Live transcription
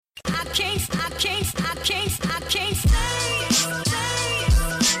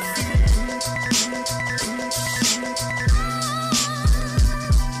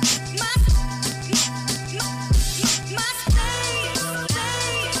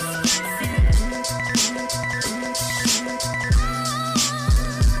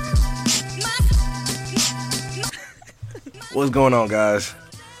What's going on, guys?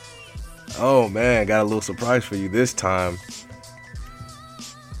 Oh man, got a little surprise for you this time.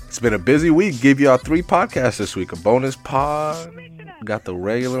 It's been a busy week. Give y'all 3 podcasts this week. A bonus pod, got the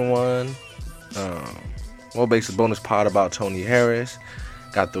regular one. Basically bonus pod about Tony Harris.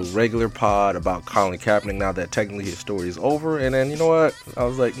 Got the regular pod about Colin Kaepernick now that technically his story is over. And then, you know what? I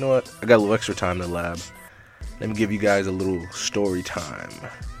was like, you know what? I got a little extra time in the lab. Let me give you guys a little story time.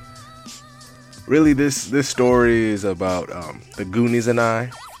 Really, this story is about the Goonies and I.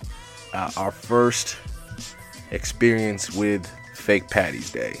 Our first experience with Fake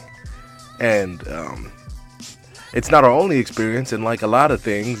Patty's Day. And it's not our only experience, and like a lot of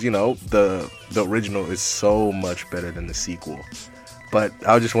things, you know, the original is so much better than the sequel. But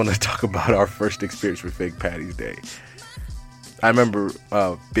I just want to talk about our first experience with Fake Patty's Day. I remember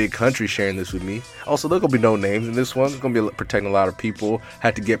Big Country sharing this with me. Also, there's going to be no names in this one. It's going to be protecting a lot of people.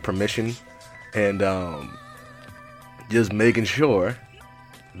 Had to get permission. And just making sure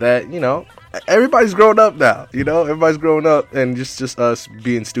that, you know, everybody's grown up now. You know, everybody's grown up, and just us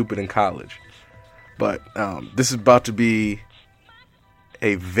being stupid in college. But this is about to be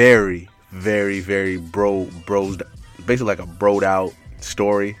a very, very, very basically like a broed out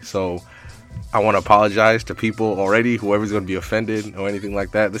story. So I want to apologize to people already, whoever's going to be offended or anything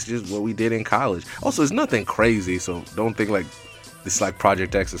like that. This is just what we did in college. Also, it's nothing crazy, so don't think like it's like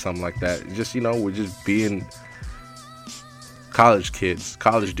Project X or something like that. It's just, you know, we're just being college kids,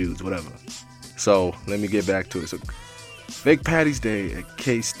 college dudes, whatever. So let me get back to it. So Fake Patty's Day at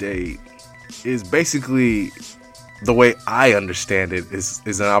K-State is basically, the way I understand it, is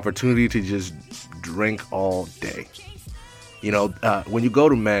an opportunity to just drink all day. You know, when you go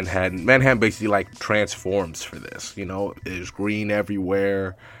to Manhattan basically like transforms for this. You know, there's green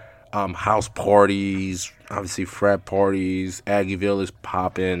everywhere. House parties, obviously frat parties. Aggieville is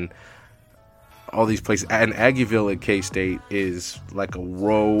popping. All these places. And Aggieville at K-State is like a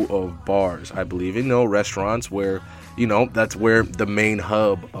row of bars, I believe. You know, restaurants where, you know, that's where the main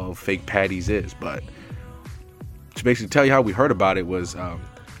hub of Fake Patties is. But to basically tell you how we heard about it was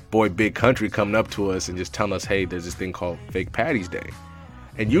boy Big Country coming up to us and just telling us, hey, there's this thing called Fake Patties Day.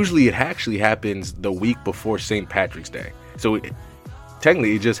 And usually it actually happens the week before St. Patrick's Day. So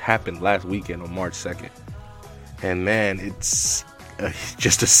technically, it just happened last weekend on March 2nd. And man, it's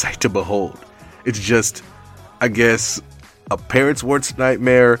just a sight to behold. It's just, I guess, a parent's worst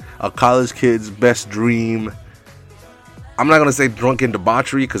nightmare, a college kid's best dream. I'm not going to say drunken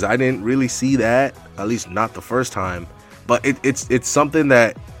debauchery, because I didn't really see that, at least not the first time. But it's something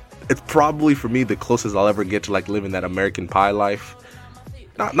that, it's probably for me the closest I'll ever get to like living that American Pie life.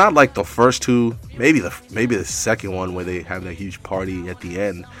 Not like the first two, maybe the second one where they have that huge party at the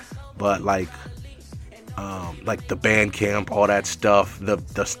end, but like the band camp, all that stuff,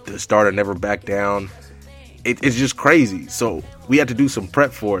 the starter never back down. It's just crazy. So we had to do some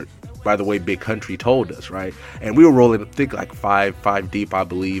prep for it. By the way, Big Country told us, right? And we were rolling, I think like five deep, I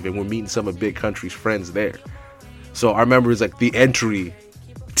believe, and we're meeting some of Big Country's friends there. So I remember it's like the entry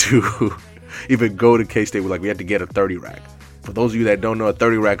to even go to K-State was like we had to get a 30 rack. For those of you that don't know, a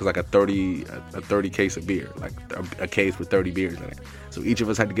 30 rack is like a 30 case of beer, like a case with 30 beers in it. So each of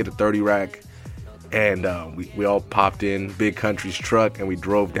us had to get a 30 rack, and we all popped in Big Country's truck and we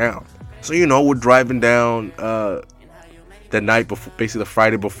drove down. So, you know, we're driving down the night before, basically the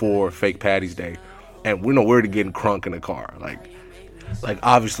Friday before Fake Patty's Day, and we know we're getting crunk in the car. Like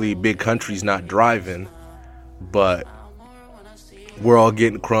obviously Big Country's not driving, but we're all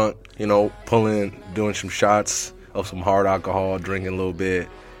getting crunk, you know, doing some shots of some hard alcohol, drinking a little bit.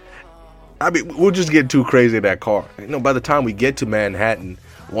 I mean, we'll just get too crazy in that car. You know, by the time we get to Manhattan,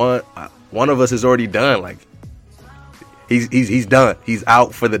 one of us is already done. Like, he's done. He's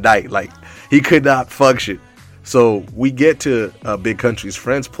out for the night. Like, he could not function. So we get to Big Country's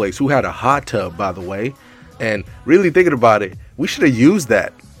friend's place, who had a hot tub, by the way. And really thinking about it, we should have used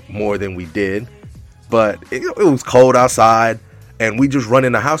that more than we did. But it was cold outside, and we just run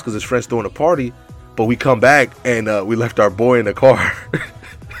in the house because his friend's throwing a party. But we come back, and we left our boy in the car.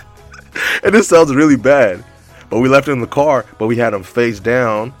 And this sounds really bad. But we left him in the car, but we had him face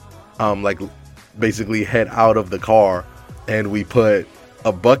down, like basically head out of the car. And we put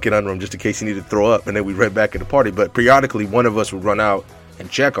a bucket under him just in case he needed to throw up. And then we ran back in the party. But periodically, one of us would run out and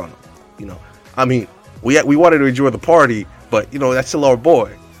check on him. You know, I mean, we wanted to enjoy the party, but, you know, that's still our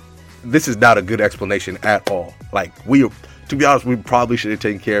boy. this is not a good explanation at all. Like, to be honest, we probably should have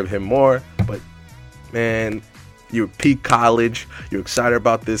taken care of him more. But, man, you're peak college. You're excited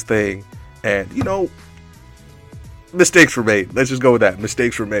about this thing. And, mistakes were made. Let's just go with that.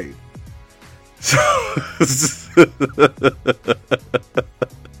 Mistakes were made. So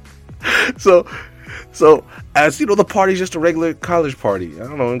as the party's just a regular college party. I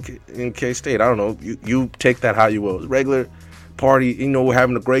don't know, in K-State. I don't know. You take that how you will. Regular party, we're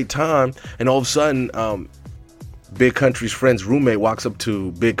having a great time. And all of a sudden, Big Country's friend's roommate walks up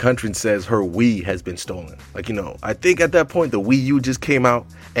to Big Country and says her Wii has been stolen. Like, I think at that point, the Wii U just came out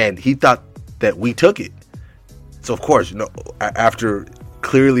and he thought that we took it. So, of course, after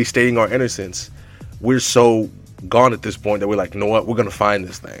clearly stating our innocence, we're so gone at this point that we're like, you know what? We're going to find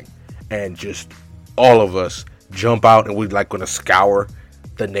this thing. And just all of us jump out and we're like going to scour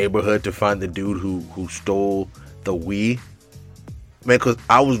the neighborhood to find the dude who stole the Wii. Man, because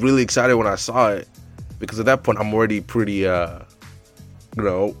I was really excited when I saw it. Because at that point, I'm already pretty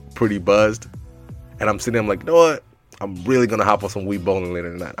buzzed. And I'm sitting there, I'm like, you know what? I'm really going to hop on some Wii bowling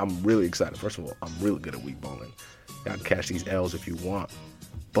later tonight. I'm really excited. First of all, I'm really good at Wii bowling. Y'all can catch these L's if you want.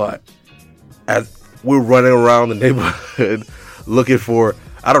 But as we're running around the neighborhood looking for,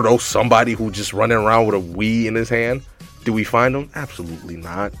 I don't know, somebody who just running around with a Wii in his hand, do we find them? Absolutely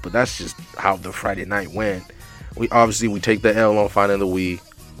not. But that's just how the Friday night went. We take the L on finding the Wii.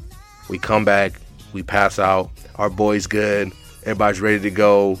 We come back. We pass out. Our boy's good. Everybody's ready to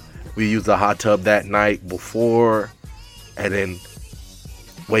go. We use the hot tub that night before, and then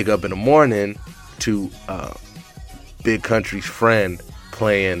wake up in the morning to Big Country's friend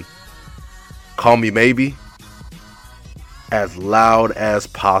playing Call Me Maybe as loud as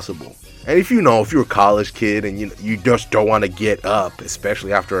possible. And if you're a college kid and you just don't want to get up,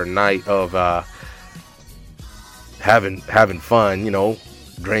 especially after a night of having fun,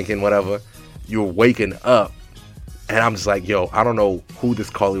 drinking, whatever, you're waking up, and I'm just like, yo, I don't know who this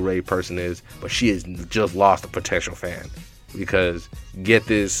Carly Rae person is, but she has just lost a potential fan. Because get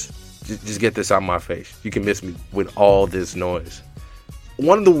this out of my face. You can miss me with all this noise.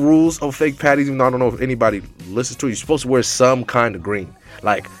 One of the rules of fake patties, even though I don't know if anybody listens to it, you're supposed to wear some kind of green.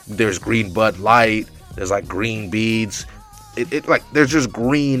 Like, there's green Bud Light, there's like green beads. There's just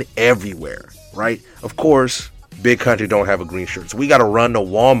green everywhere, right? Of course, Big Country don't have a green shirt, so we got to run to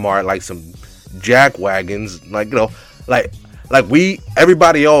Walmart like some jack wagons,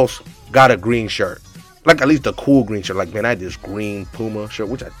 everybody else got a green shirt, like at least a cool green shirt. Like, man, I had this green Puma shirt,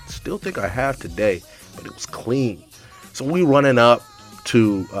 which I still think I have today, but it was clean. So we running up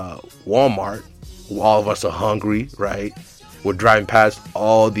to Walmart. All of us are hungry, right? We're driving past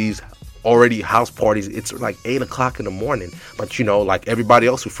all these already house parties. It's like 8 o'clock in the morning, but like everybody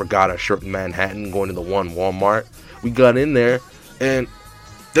else who forgot a shirt in Manhattan, going to the one Walmart, we got in there and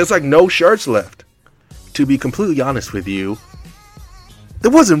there's like no shirts left. To be completely honest with you,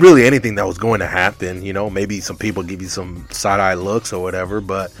 there wasn't really anything that was going to happen. Maybe some people give you some side-eye looks or whatever,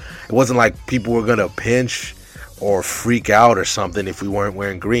 but it wasn't like people were going to pinch or freak out or something if we weren't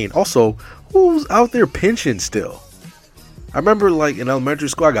wearing green. Also, who's out there pinching still? I remember, like, in elementary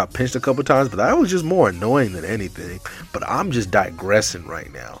school, I got pinched a couple times, but that was just more annoying than anything. But I'm just digressing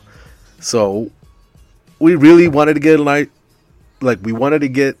right now. So, we really wanted to get we wanted to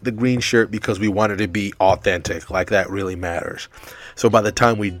get the green shirt because we wanted to be authentic. Like, that really matters. So by the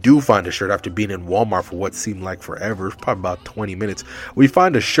time we do find a shirt, after being in Walmart for what seemed like forever, probably about 20 minutes, we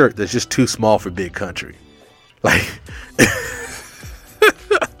find a shirt that's just too small for Big Country. Like,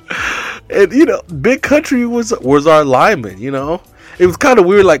 and Big Country was our lineman. It was kind of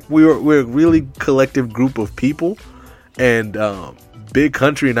weird. Like, we're a really collective group of people, and Big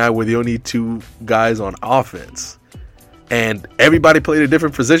Country and I were the only two guys on offense. And everybody played a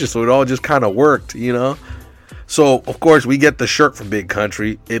different position, so it all just kind of worked, So, of course, we get the shirt from Big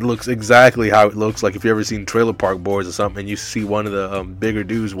Country. It looks exactly how it looks like if you ever seen Trailer Park Boys or something, and you see one of the bigger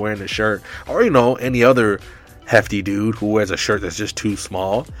dudes wearing the shirt, or, any other hefty dude who wears a shirt that's just too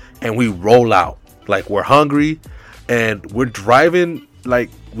small, and we roll out. Like, we're hungry, and we're driving, like,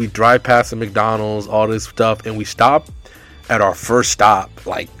 we drive past the McDonald's, all this stuff, and we stop at our first stop,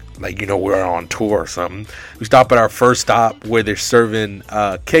 like we're on tour or something. We stop at our first stop where they're serving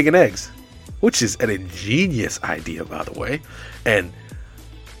cake and eggs, which is an ingenious idea, by the way. And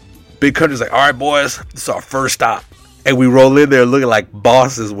Big Country's like, all right, boys, this is our first stop. And we roll in there looking like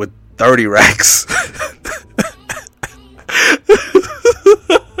bosses with 30 racks.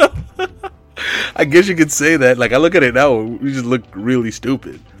 I guess you could say that. Like, I look at it now, we just look really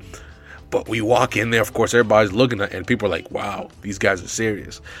stupid. But we walk in there, of course, everybody's looking at, and people are like, wow, these guys are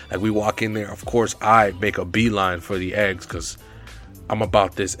serious. Like, we walk in there, of course, I make a beeline for the eggs because I'm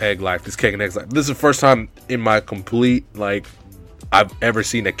about this egg life, this keg and eggs life. This is the first time in my complete, like, I've ever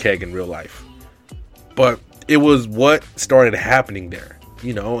seen a keg in real life. But it was what started happening there,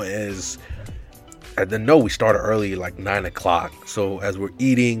 you know, as I didn't know we started early, like 9 o'clock. So as we're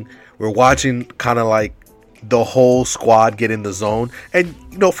eating, we're watching kind of like the whole squad get in the zone. And,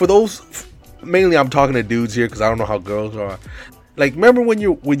 you know, for those, mainly I'm talking to dudes here because I don't know how girls are. Like, remember when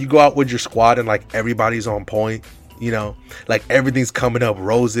you go out with your squad and like everybody's on point, you know, like everything's coming up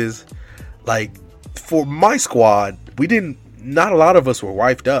roses. Like for my squad, not a lot of us were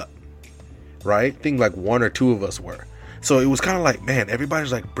wiped up, right? I think like 1 or 2 of us were. So it was kind of like, man,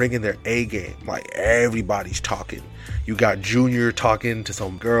 everybody's like bringing their A game. Like everybody's talking. You got Junior talking to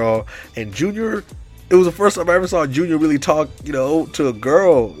some girl, and Junior, it was the first time I ever saw Junior really talk, you know, to a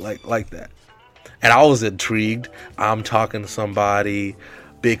girl like that. And I was intrigued. I'm talking to somebody.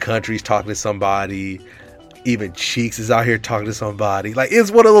 Big Country's talking to somebody. Even Cheeks is out here talking to somebody. Like,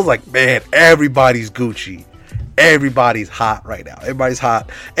 it's one of those, like, man, everybody's Gucci. Everybody's hot right now. Everybody's hot.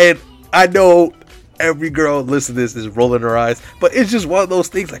 And I know every girl listening to this is rolling her eyes, but it's just one of those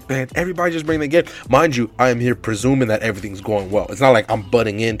things, like, man, everybody just bring the game. Mind you, I am here presuming that everything's going well. It's not like I'm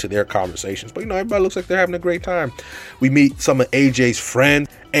butting into their conversations, but, you know, everybody looks like they're having a great time. We meet some of AJ's friends,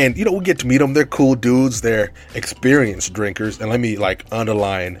 and, you know, we get to meet them. They're cool dudes. They're experienced drinkers, and let me, like,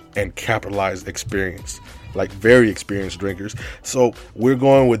 underline and capitalize experience. Like, very experienced drinkers. So we're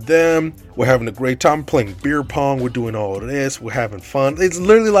going with them. We're having a great time playing beer pong. We're doing all of this. We're having fun. It's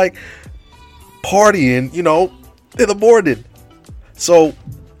literally like partying, you know, in the morning. So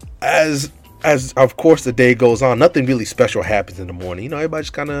as of course the day goes on, nothing really special happens in the morning. You know, everybody's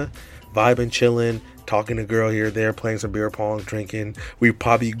kind of vibing, chilling, talking to a girl here or there, playing some beer pong, drinking. We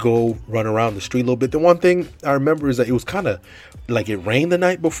probably go run around the street a little bit. The one thing I remember is that it was kind of like it rained the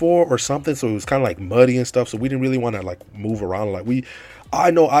night before or something, so it was kind of like muddy and stuff, so we didn't really want to like move around. Like,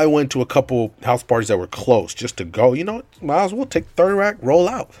 I know I went to a couple house parties that were close just to go, you know, might as well take 30 rack, roll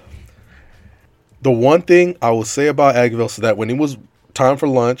out. The one thing I will say about Aggieville is that when it was time for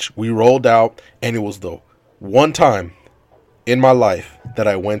lunch, we rolled out, and it was the one time in my life that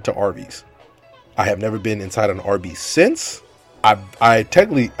I went to Arby's. I have never been inside an Arby's since. I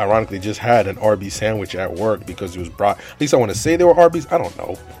technically, ironically, just had an Arby's sandwich at work because it was brought. At least I want to say they were Arby's. I don't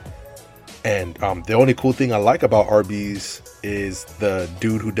know. And the only cool thing I like about Arby's is the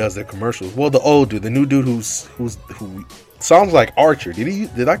dude who does their commercials. Well, the old dude, the new dude who sounds like Archer. Did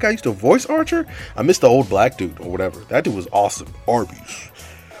that guy used to voice Archer? I missed the old black dude or whatever. That dude was awesome. Arby's.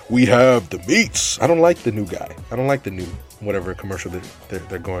 We have the meats. I don't like the new guy. I don't like the new whatever commercial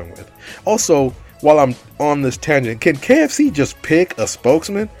they're going with. Also, while I'm on this tangent, can KFC just pick a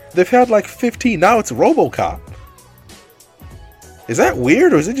spokesman? They've had like 15. Now it's RoboCop. Is that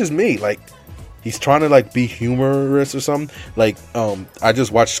weird, or is it just me? Like, he's trying to like be humorous or something. Like, I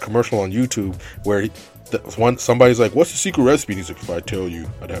just watched a commercial on YouTube where somebody's like, "What's the secret recipe?" And he's like, "If I tell you,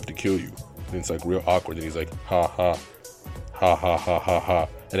 I'd have to kill you." And it's like real awkward. And he's like, "Ha ha, ha ha ha ha ha,"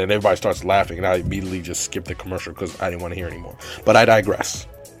 and then everybody starts laughing, and I immediately just skipped the commercial because I didn't want to hear anymore. But I digress.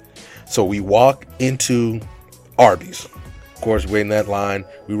 So we walk into Arby's. Of course, waiting that line.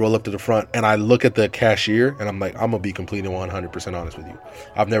 We roll up to the front, and I look at the cashier, and I'm like, I'm gonna be completely 100% honest with you.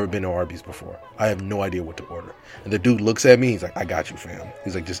 I've never been to Arby's before. I have no idea what to order. And the dude looks at me. He's like, "I got you, fam."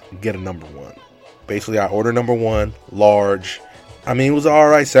 He's like, "Just get a number one." Basically, I ordered number one, large. I mean, it was an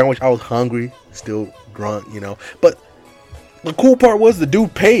alright sandwich. I was hungry, still drunk, you know. But the cool part was the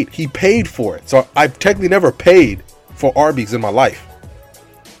dude paid. He paid for it. So I've technically never paid for Arby's in my life.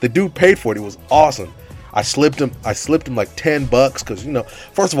 The dude paid for it. It was awesome. I slipped him like $10 because, you know,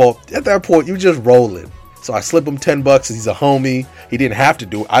 first of all, at that point, you just rolling. So I slipped him $10. He's a homie. He didn't have to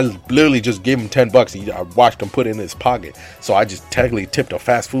do it. I literally just gave him $10. I watched him put it in his pocket. So I just technically tipped a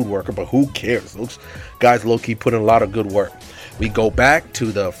fast food worker, but who cares? Those guys low-key put in a lot of good work. We go back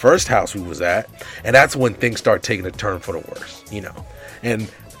to the first house we was at, and that's when things start taking a turn for the worse, you know.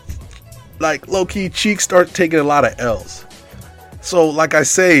 And like low-key, Cheeks start taking a lot of L's. So like I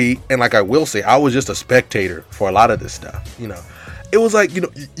say, and like I will say, I was just a spectator for a lot of this stuff, you know. It was like, you know,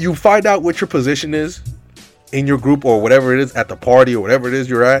 you find out what your position is in your group or whatever it is at the party or whatever it is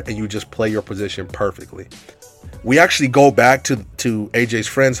you're at, and you just play your position perfectly. We actually go back to AJ's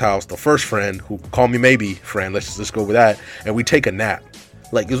friend's house, the first friend, who call me maybe friend, let's just go with that, and we take a nap.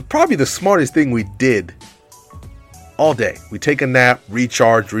 Like, it was probably the smartest thing we did all day. We take a nap,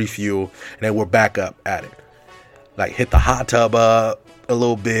 recharge, refuel, and then we're back up at it. Like, hit the hot tub up a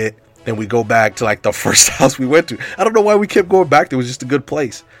little bit, then we go back to like the first house we went to. I don't know why we kept going back there. It was just a good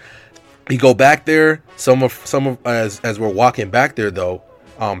place. We go back there. Some of as we're walking back there though,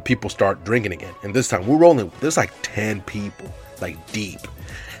 people start drinking again. And this time we're rolling. There's like 10 people. like deep.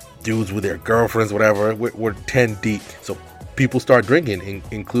 Dudes with their girlfriends, whatever, we're 10 deep. So people start drinking,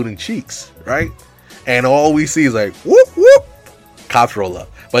 including Cheeks, right? And all we see is like, whoop, whoop. Cops roll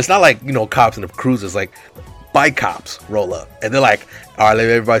up. But it's not like, cops in the cruisers, like bike cops roll up. And they're like, all right, let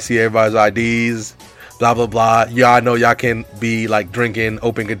everybody see everybody's IDs, blah, blah, blah. Yeah, I know y'all can be like drinking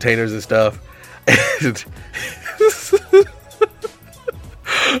open containers and stuff. And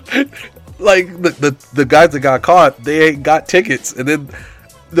like the guys that got caught, they ain't got tickets. And then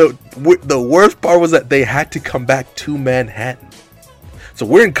the worst part was that they had to come back to Manhattan. So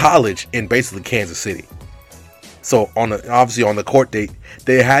we're in college in basically Kansas City. So obviously on the court date,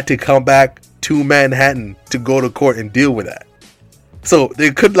 they had to come back to Manhattan to go to court and deal with that. So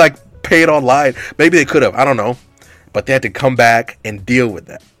they could like pay it online. Maybe they could have, I don't know. But they had to come back and deal with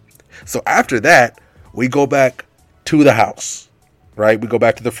that. So after that, we go back to the house, right? We go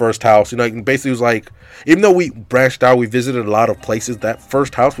back to the first house. Basically it was like, even though we branched out, we visited a lot of places. That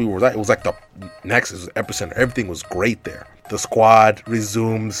first house we were at, it was like the Nexus epicenter. Everything was great there. The squad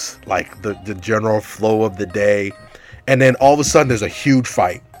resumes like the general flow of the day. And then all of a sudden there's a huge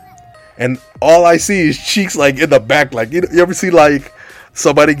fight. And all I see is Cheeks like in the back. Like, you ever see like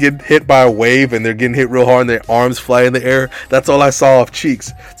somebody get hit by a wave and they're getting hit real hard and their arms fly in the air? That's all I saw of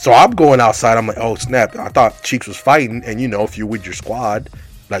Cheeks. So I'm going outside. I'm like, oh snap. I thought Cheeks was fighting. And if you're with your squad,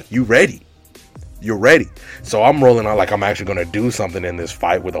 like you ready. You're ready. So I'm rolling out like I'm actually going to do something in this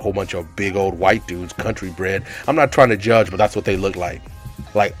fight with a whole bunch of big old white dudes, country bred. I'm not trying to judge, but that's what they look like.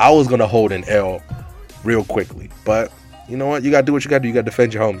 Like I was going to hold an L real quickly. But you know what? You got to do what you got to do. You got to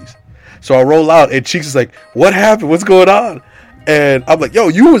defend your homies. So I roll out and Cheeks is like, what happened? What's going on? And I'm like, yo,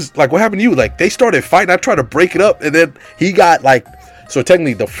 you was like, what happened to you? Like they started fighting. I tried to break it up. And then he got like, so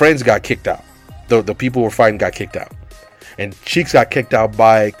technically the friends got kicked out. The people who were fighting got kicked out. And Cheeks got kicked out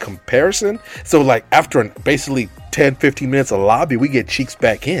by comparison. So like after basically 10-15 minutes of lobby, we get Cheeks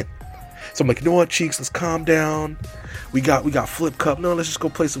back in. So I'm like, you know what, Cheeks, let's calm down. We got Flip Cup. No, let's just go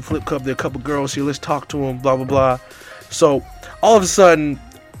play some Flip Cup. There are a couple girls here. Let's talk to them, blah, blah, blah. So all of a sudden,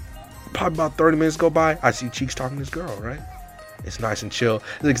 probably about 30 minutes go by, I see Cheeks talking to this girl, right? It's nice and chill.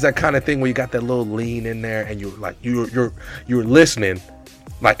 It's that kind of thing where you got that little lean in there and you're like, you're listening.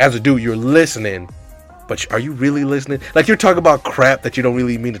 Like as a dude, you're listening. But are you really listening? Like you're talking about crap that you don't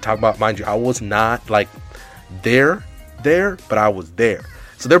really mean to talk about. Mind you, I was not like there, but I was there.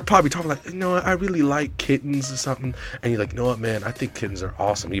 So they're probably talking like, I really like kittens or something. And you're like, you know what, man, I think kittens are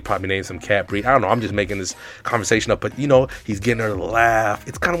awesome. You probably named some cat breed. I don't know. I'm just making this conversation up. But he's getting her to laugh.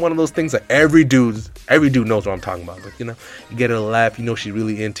 It's kind of one of those things that every dude knows what I'm talking about. But you get her to laugh. She's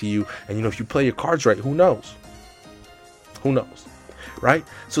really into you. And if you play your cards right, who knows? Right?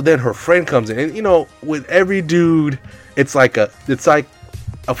 So then her friend comes in, and with every dude, it's like a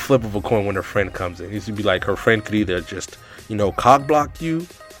flip of a coin when her friend comes in. It used to be like her friend could either just, cock block you,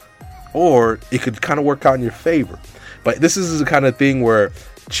 or it could kind of work out in your favor. But this is the kind of thing where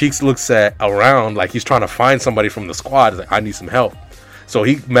Cheeks looks around like he's trying to find somebody from the squad. He's like, I need some help. So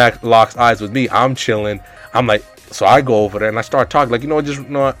he locks eyes with me. I'm chilling. I'm like, so I go over there and I start talking like, I'm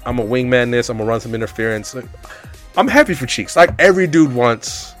a wingman this. I'm gonna run some interference. I'm happy for Cheeks. Like every dude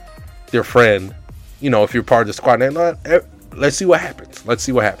wants their friend, if you're part of the squad. And let's see what happens.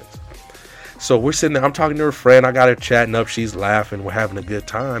 So we're sitting there. I'm talking to her friend. I got her chatting up. She's laughing. We're having a good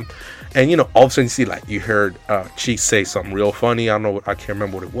time. And all of a sudden you see like you heard Cheeks say something real funny. I can't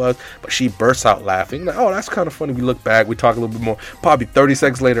remember what it was, but she bursts out laughing. Like, oh, that's kind of funny. We look back. We talk a little bit more. Probably 30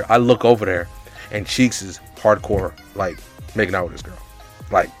 seconds later, I look over there, and Cheeks is hardcore like making out with this girl,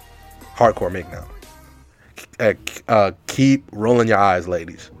 like hardcore making out. Keep rolling your eyes,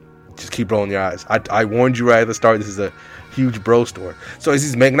 ladies. Just keep rolling your eyes. I warned you right at the start. This is a huge bro story. So as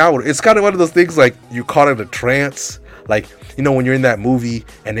he's making out with her, it's kind of one of those things like you caught in a trance. Like, when you're in that movie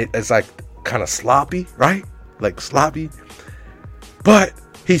and it's like kind of sloppy, right? Like sloppy. But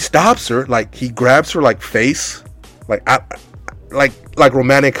he stops her, like he grabs her like face. Like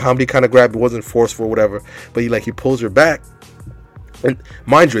romantic comedy kind of grab. It wasn't forceful or whatever. But he pulls her back. And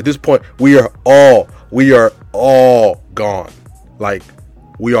mind you, at this point, we are all gone. Like,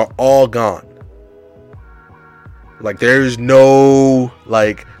 we are all gone. Like, there's no,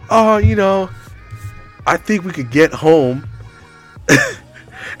 like, oh, I think we could get home.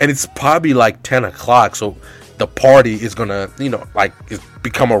 And it's probably like 10 o'clock. So the party is gonna, it's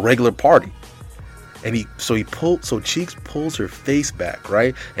become a regular party. And Cheeks pulls her face back,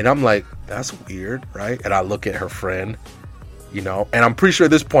 right? And I'm like, that's weird, right? And I look at her friend. And I'm pretty sure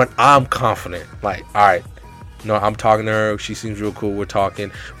at this point I'm confident. Like, all right, I'm talking to her. She seems real cool. We're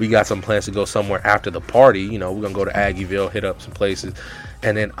talking. We got some plans to go somewhere after the party. We're gonna go to Aggieville, hit up some places,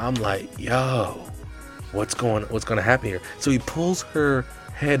 and then I'm like, yo, what's going to happen here? So he pulls her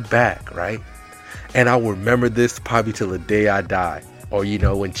head back, right? And I'll remember this probably till the day I die, or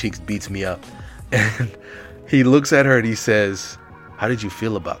when Cheeks beats me up. And he looks at her and he says, "How did you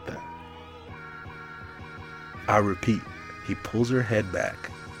feel about that?" I repeat, he pulls her head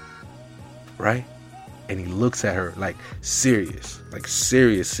back, right? And he looks at her like serious,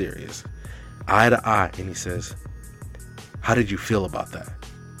 eye to eye, and he says, "How did you feel about that?"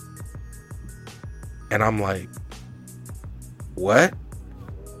 And I'm like, what?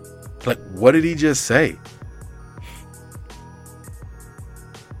 Like, what did he just say?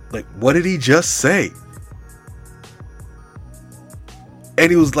 Like, what did he just say? And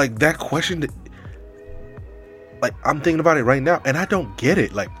he was like, that question, like, I'm thinking about it right now, and I don't get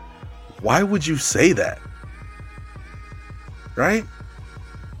it. Like, why would you say that? Right?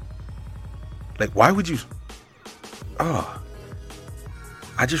 Like, why would you? Oh,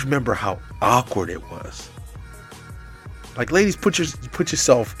 I just remember how awkward it was. Like, ladies, put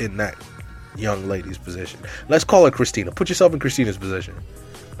yourself in that young lady's position. Let's call her Christina. Put yourself in Christina's position.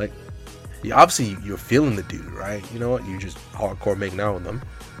 Like, obviously you're feeling the dude, right? You know what? You just hardcore making out with him.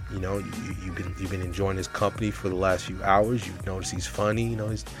 You've been enjoying his company for the last few hours. You've noticed he's funny.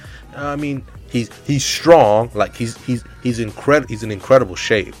 He's strong. Like, he's incredible. He's in incredible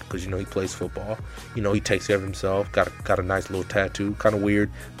shape because he plays football. He takes care of himself. Got a nice little tattoo. Kind of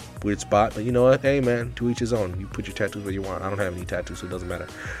weird spot, but you know what? Hey man, to each his own. You put your tattoos where you want. I don't have any tattoos, so it doesn't matter.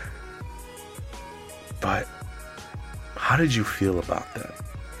 But how did you feel about that?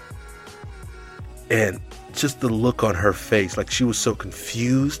 And just the look on her face, like she was so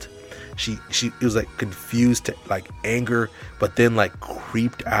confused. It was like confused to like anger, but then like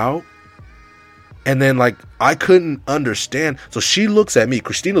creeped out. And then like I couldn't understand. So she looks at me.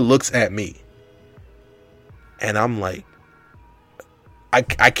 Christina looks at me. And I'm like, I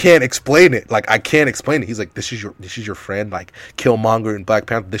can't explain it. Like, I can't explain it. He's like, this is your friend, like Killmonger in Black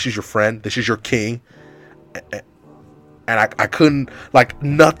Panther. This is your friend. This is your king. And I couldn't, like,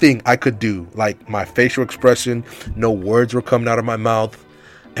 nothing I could do. Like, my facial expression, no words were coming out of my mouth.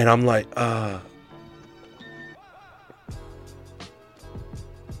 And I'm like,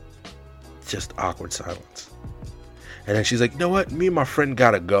 just awkward silence. And then she's like, you know what? Me and my friend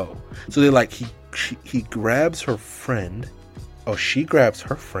gotta go. So they're like, he grabs her friend. Oh, she grabs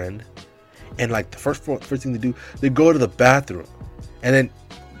her friend, and like the first thing they do, they go to the bathroom, and then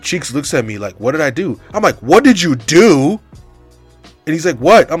Cheeks looks at me like, "What did I do?" I'm like, "What did you do?" And he's like,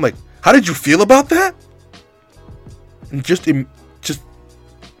 "What?" I'm like, "How did you feel about that?" And and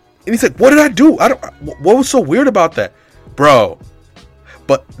he's like, "What did I do? What was so weird about that, bro?"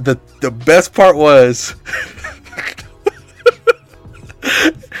 But the best part was,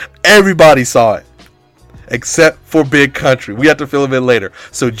 everybody saw it. Except for Big Country. We have to film it later.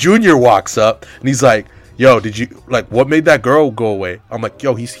 So Junior walks up and he's like, yo, did you, like, what made that girl go away? I'm like,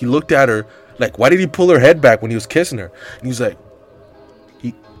 yo, he looked at her, like, why did he pull her head back when he was kissing her? And he's like,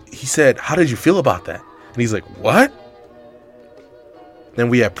 he said, how did you feel about that? And he's like, what? Then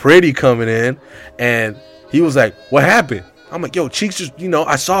we had Pretty coming in and he was like, what happened? I'm like, yo, Cheeks just,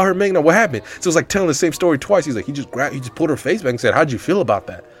 I saw her making that. What happened? So it was like telling the same story twice. He's like, he just pulled her face back and said, how'd you feel about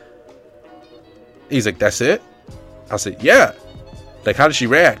that? He's like, that's it? I said, yeah. Like, how did she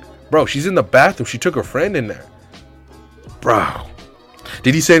react? Bro, she's in the bathroom. She took her friend in there. Bro.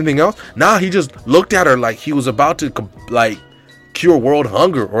 Did he say anything else? Nah, he just looked at her like he was about to, like, cure world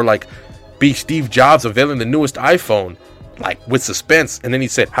hunger or, like, be Steve Jobs unveiling the newest iPhone, like, with suspense. And then he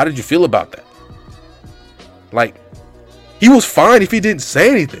said, how did you feel about that? Like, he was fine if he didn't say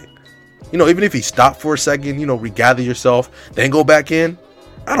anything. Even if he stopped for a second, regather yourself, then go back in.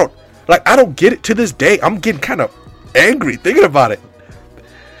 I don't get it to this day. I'm getting kind of angry thinking about it.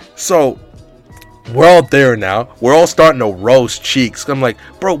 So we're all there now. We're all starting to roast Cheeks. I'm like,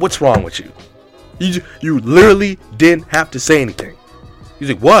 bro, what's wrong with you? You literally didn't have to say anything. He's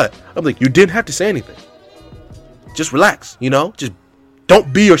like, what? I'm like, you didn't have to say anything. Just relax, Just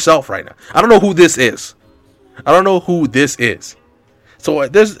don't be yourself right now. I don't know who this is. So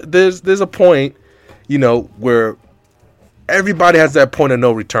there's a point, where everybody has that point of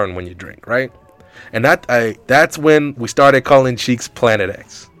no return when you drink, right? And that's when we started calling Cheeks Planet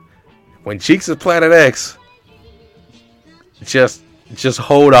X. When Cheeks is Planet X, just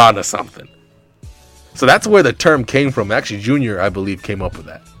hold on to something. So that's where the term came from. Actually, Junior, I believe, came up with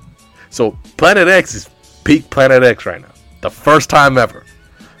that. So Planet X is peak Planet X right now. The first time ever.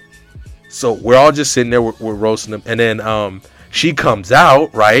 So we're all just sitting there, we're roasting them. And then she comes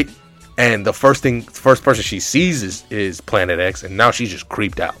out, right? And the first person she sees is Planet X. And now she's just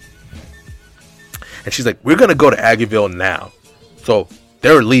creeped out. And she's like, we're going to go to Aggieville now. So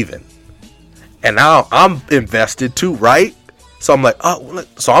they're leaving. And now I'm invested too, right? So I'm like, oh,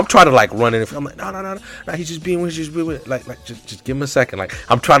 so I'm trying to like run in. I'm like, no, he's just being weird, just give him a second. Like,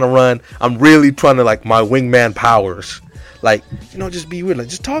 I'm trying to run. I'm really trying to like my wingman powers. Like, just be weird. Like,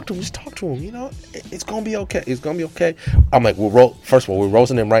 just talk to him. It's gonna be okay. It's gonna be okay. I'm like, first of all, we're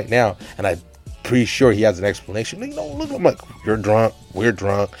roasting him right now, and I'm pretty sure he has an explanation. Like, no, look, I'm like, you're drunk. We're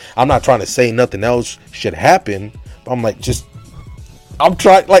drunk. I'm not trying to say nothing else should happen. But I'm like, I'm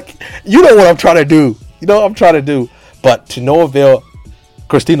trying. Like, you know what I'm trying to do. But to no avail,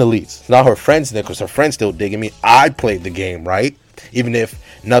 Christina leads. Now her friends there, because her friends still digging me. I played the game right, even if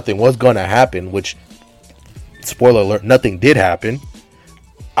nothing was gonna happen. Which, spoiler alert, nothing did happen.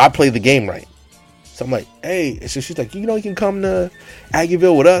 I played the game right. So I'm like, hey. So she's like, you can come to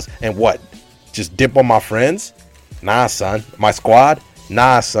Aggieville with us. And what? Just dip on my friends? Nah, son. My squad?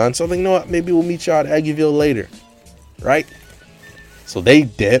 Nah, son. So I'm like, you know what? Maybe we'll meet y'all at Aggieville later, right? So they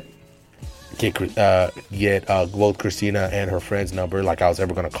dip. Get both Christina and her friend's number, like I was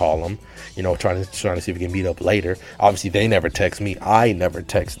ever gonna call them, trying to see if we can meet up later. Obviously they never text me, I never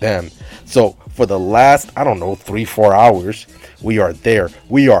text them. So for the last 3-4 hours, we are there.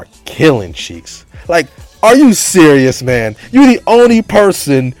 We are killing cheeks. Like, are you serious, man? You're the only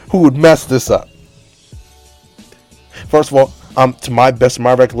person who would mess this up. First of all, to my best of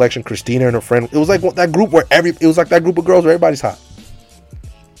my recollection, Christina and her friend, it was like that group that group of girls where everybody's hot.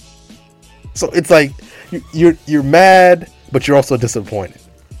 So it's like you're mad, but you're also disappointed,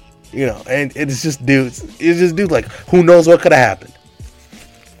 and it's just dudes. Like, who knows what could have happened.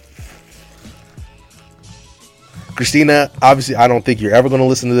 Christina, obviously, I don't think you're ever going to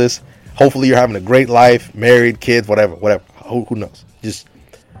listen to this. Hopefully, you're having a great life, married, kids, whatever. Who knows?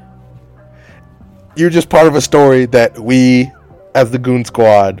 You're just part of a story that we, as the Goon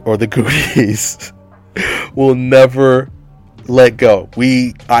Squad or the Goonies, will never let go.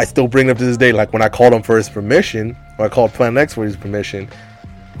 I still bring it up to this day. Like, when I called him for his permission, when I called Plan X for his permission,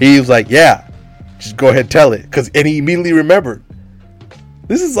 he was like, yeah, just go ahead and tell it. And he immediately remembered.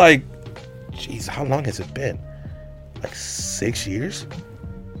 This is like, jeez, how long has it been? Like 6 years?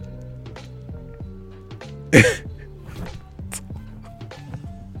 I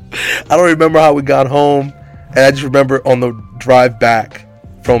don't remember how we got home. And I just remember on the drive back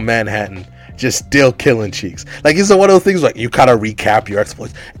from Manhattan, just still killing cheeks. Like, it's one of those things, like, you kind of recap your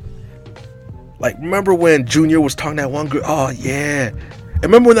exploits. Like, remember when Junior was talking to that one girl? Oh, yeah. And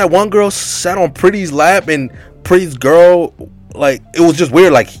remember when that one girl sat on Pretty's lap, and Pretty's girl, like, it was just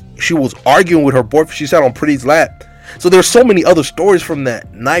weird. Like, she was arguing with her boyfriend. She sat on Pretty's lap. So there's so many other stories from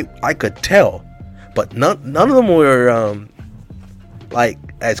that night I could tell. But none of them were, like,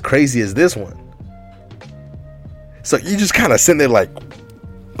 as crazy as this one. So you just kind of sitting there like,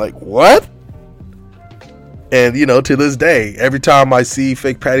 what? And, to this day, every time I see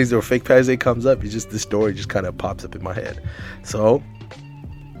Fake Patties or Fake Patties Day comes up, it's just this story just kind of pops up in my head. So,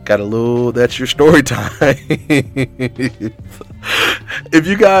 that's your story time.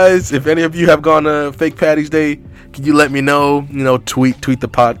 If any of you have gone to Fake Patties Day, can you let me know? Tweet the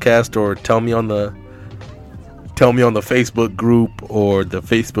podcast, or tell me on the Facebook group or the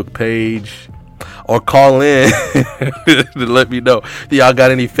Facebook page, or call in to let me know. Do y'all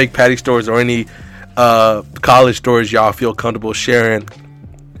got any Fake Patty stories or any college stories y'all feel comfortable sharing?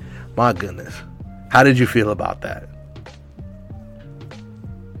 My goodness, how did you feel about that?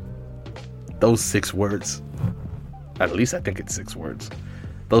 Those 6 words, at least I think it's 6 words.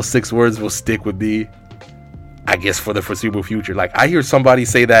 Those 6 words will stick with me, I guess, for the foreseeable future. Like, I hear somebody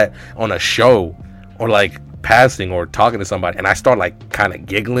say that on a show, or like passing or talking to somebody, and I start like kind of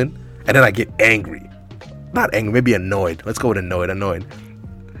giggling, and then I get angry. Not angry, maybe annoyed. Let's go with annoyed.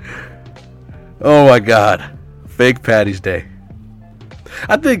 Oh my God. Fake Patties Day.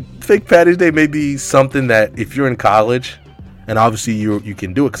 I think Fake Patties Day may be something that if you're in college, and obviously you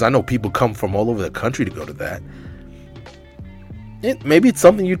can do it, because I know people come from all over the country to go to that. Maybe it's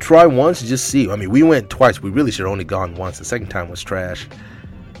something you try once and just see. I mean, we went twice. We really should have only gone once. The second time was trash.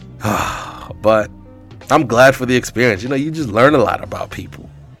 But I'm glad for the experience. You just learn a lot about people.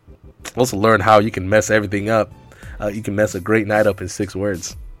 Also learn how you can mess everything up. You can mess a great night up in 6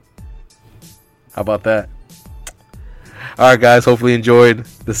 words. How about that? Alright, guys. Hopefully you enjoyed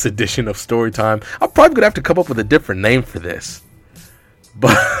this edition of Storytime. I'm probably going to have to come up with a different name for this.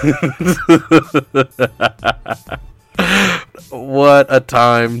 But what a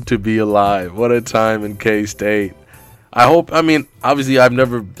time to be alive. What a time in K-State. Obviously I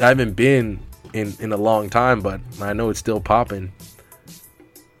haven't been in a long time, but I know it's still popping.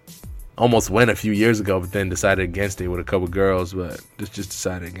 Almost went a few years ago, but then decided against it with a couple girls, but just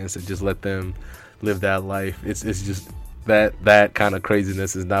decided against it. Just let them live that life. It's just that kind of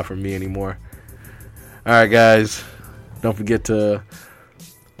craziness is not for me anymore. All right, guys. Don't forget to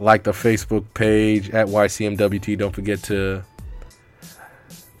like the Facebook page at YCMWT. Don't forget to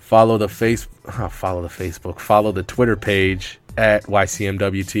follow the Facebook. Follow the Twitter page at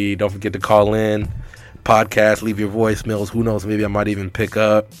YCMWT. Don't forget to call in, podcast, leave your voicemails. Who knows? Maybe I might even pick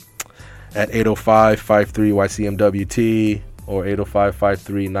up at 805-53-YCMWT or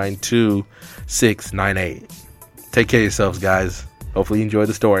 805-5392-698. Take care of yourselves, guys. Hopefully you enjoyed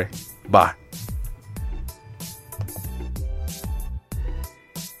the story. Bye.